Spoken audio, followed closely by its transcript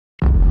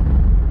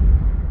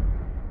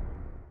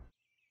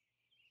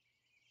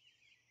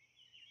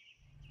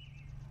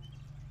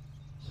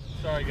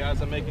guys.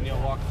 I'm making you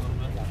walk a little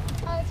bit.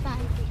 Oh, it's fine.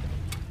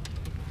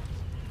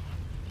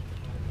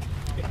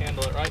 You can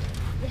handle it, right?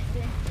 Yes,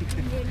 sir.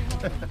 I'm doing it all.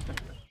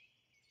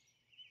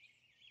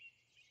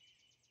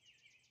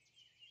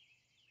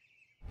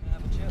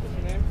 What's your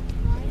name?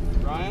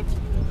 Ryan.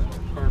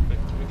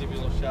 Perfect. Let me give you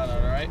a little shout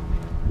out, all right?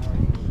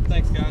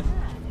 Thanks, guys.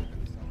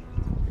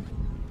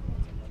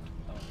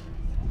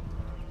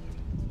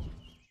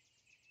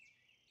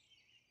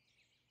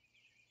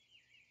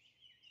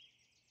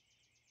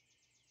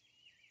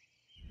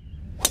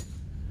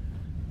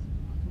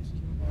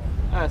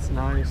 That's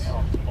nice.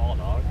 Ball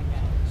dog.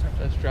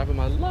 Best drive of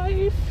my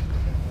life.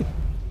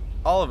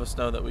 All of us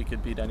know that we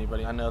could beat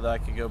anybody. I know that I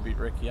could go beat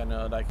Rickie. I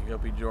know that I could go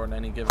beat Jordan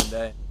any given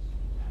day.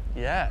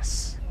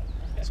 Yes.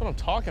 That's what I'm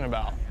talking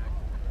about.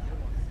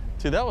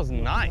 Dude, that was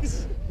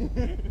nice.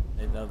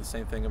 They know the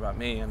same thing about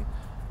me, and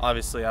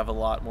obviously I have a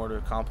lot more to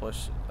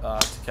accomplish to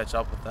catch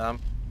up with them.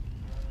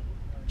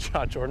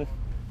 Shot Jordan.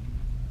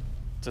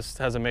 Just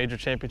has a major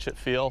championship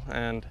feel,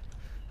 and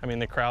I mean,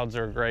 the crowds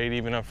are great,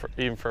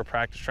 even for a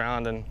practice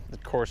round, and the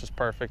course is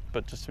perfect.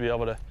 But just to be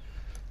able to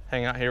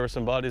hang out here with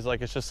some buddies,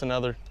 like it's just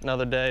another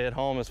day at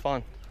home is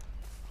fun.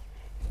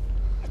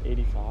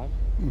 85?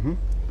 Mm-hmm.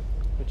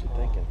 What you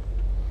thinking?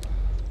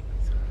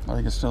 I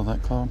think it's still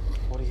that close.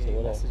 48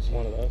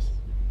 one of those.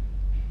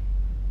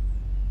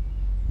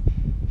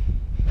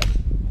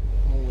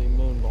 Holy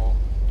moonball.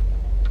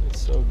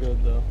 It's so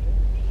good though.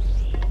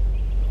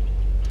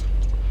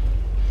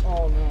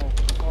 Oh no.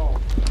 Oh.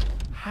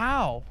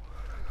 How?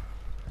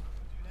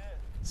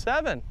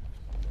 7.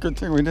 Good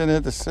thing we didn't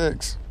hit the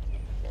 6.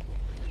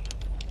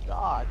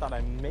 God, I thought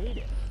I made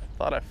it.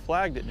 Thought I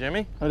flagged it,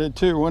 Jimmy. I did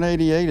too.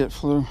 188 it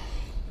flew.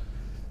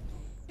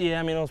 Yeah,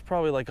 I mean, it was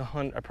probably like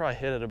 100. I probably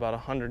hit it about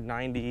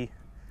 190,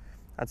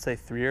 I'd say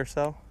 3 or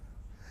so.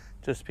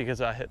 Just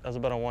because I was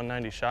about a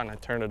 190 shot and I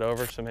turned it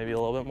over, so maybe a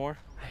little bit more.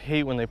 I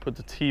hate when they put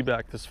the tee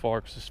back this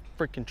far because there's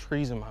freaking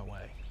trees in my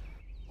way.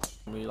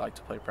 We like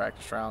to play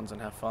practice rounds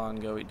and have fun,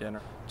 go eat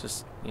dinner.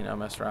 Just, you know,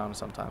 mess around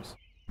sometimes.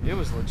 It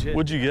was legit.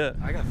 What'd you get?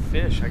 I got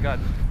fish. I got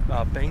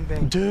bang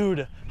bang.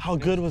 Dude, how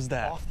good was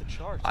that? Off the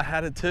charts. I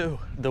had it too.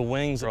 The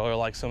wings are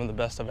like some of the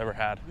best I've ever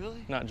had.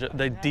 Really? Not just,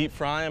 they deep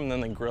fry them and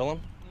then they grill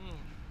them.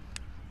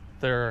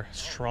 They're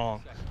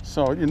strong.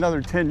 So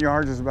another 10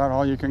 yards is about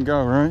all you can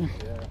go, right?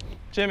 Yeah.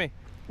 Jimmy,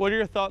 what are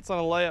your thoughts on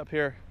a layup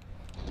here?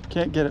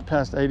 Can't get it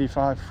past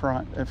 85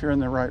 front if you're in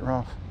the right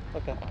rough.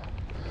 Okay.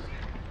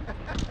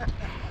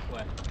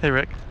 Hey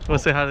Rick, want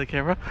to say hi to the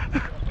camera?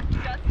 Oh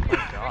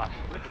my God.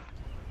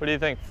 What do you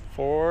think,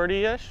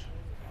 40-ish?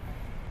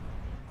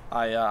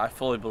 I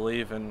fully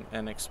believe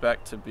and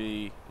expect to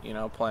be, you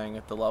know, playing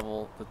at the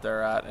level that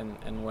they're at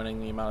and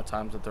winning the amount of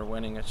times that they're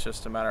winning. It's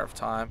just a matter of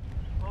time.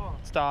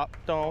 Stop,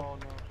 don't. Oh,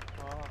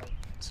 no.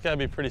 It's gotta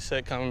be pretty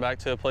sick coming back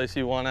to a place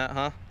you won at,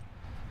 huh?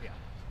 Yeah.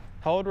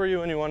 How old were you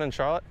when you won in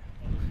Charlotte?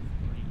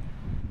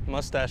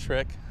 Mustache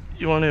Rick.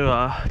 You want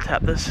to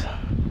tap this?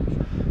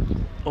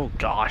 Oh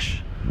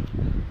gosh.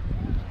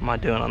 What am I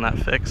doing on that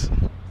fix?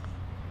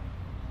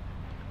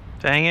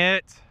 Dang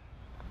it.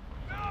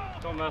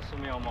 Don't mess with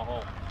me on my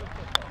hole.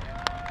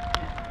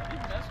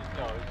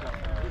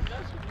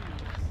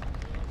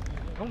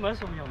 Don't mess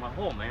with me on my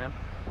hole, man.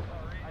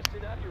 I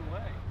stayed out of your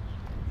way.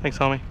 Thanks,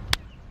 homie.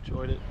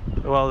 Enjoyed it.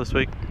 Play well this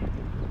week.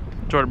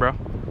 Enjoyed it, bro.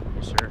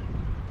 Yes, sir.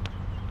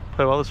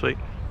 Play well this week.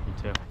 You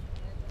too.